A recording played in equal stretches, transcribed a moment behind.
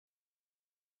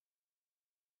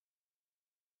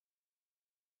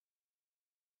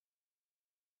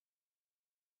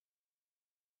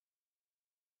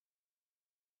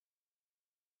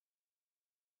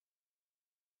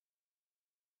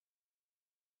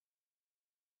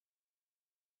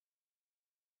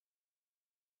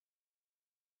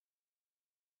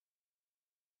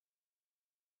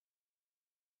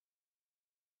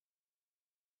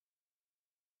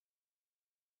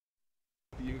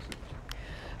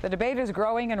The debate is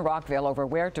growing in Rockville over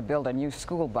where to build a new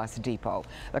school bus depot.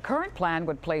 The current plan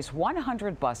would place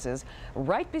 100 buses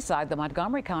right beside the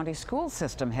Montgomery County School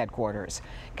System headquarters.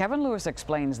 Kevin Lewis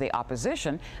explains the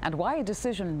opposition and why a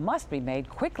decision must be made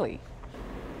quickly.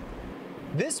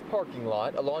 This parking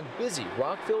lot along busy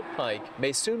Rockville Pike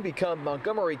may soon become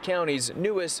Montgomery County's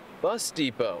newest bus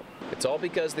depot. It's all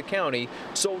because the county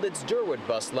sold its Durwood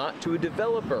bus lot to a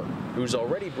developer who's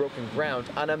already broken ground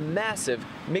on a massive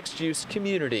mixed-use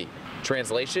community.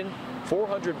 Translation,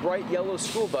 400 bright yellow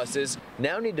school buses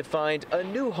now need to find a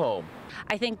new home.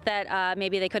 I think that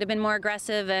maybe they could have been more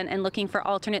aggressive and looking for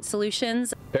alternate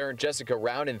solutions. Parent Jessica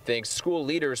Rowden thinks school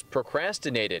leaders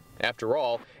procrastinated. After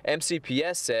all,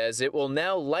 MCPS says it will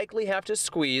now likely have to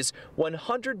squeeze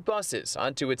 100 buses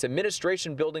onto its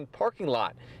administration building parking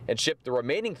lot and ship the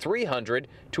remaining 300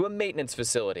 to a maintenance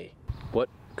facility. What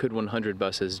could 100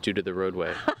 buses do to the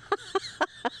roadway?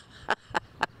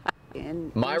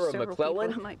 Myra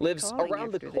McClellan lives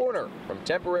around the corner from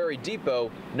temporary depot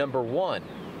number 1.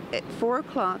 At 4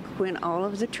 o'clock, when all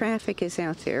of the traffic is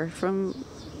out there from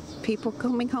people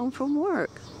coming home from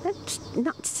work, that's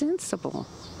not sensible.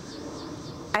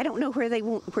 I don't know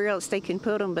where else they can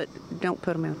put them, but don't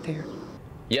put them out there.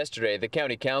 Yesterday, the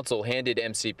county council handed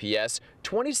MCPS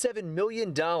 $27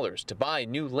 million to buy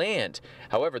new land.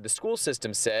 However, the school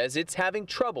system says it's having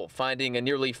trouble finding a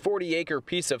nearly 40-acre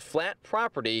piece of flat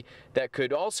property that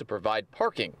could also provide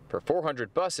parking for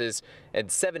 400 buses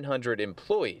and 700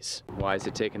 employees. Why is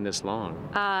it taking this long?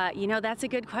 You know, that's a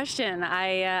good question.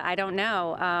 I don't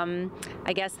know.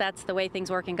 I guess that's the way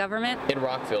things work in government. In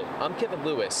Rockville, I'm Kevin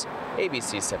Lewis,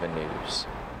 ABC 7 News.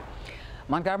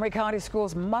 Montgomery County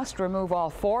Schools must remove all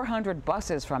 400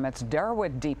 buses from its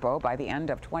Durwood depot by the end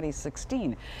of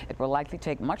 2016. It will likely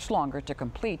take much longer to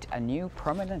complete a new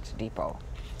permanent depot.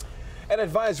 An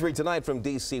advisory tonight from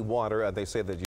D.C. Water. They say that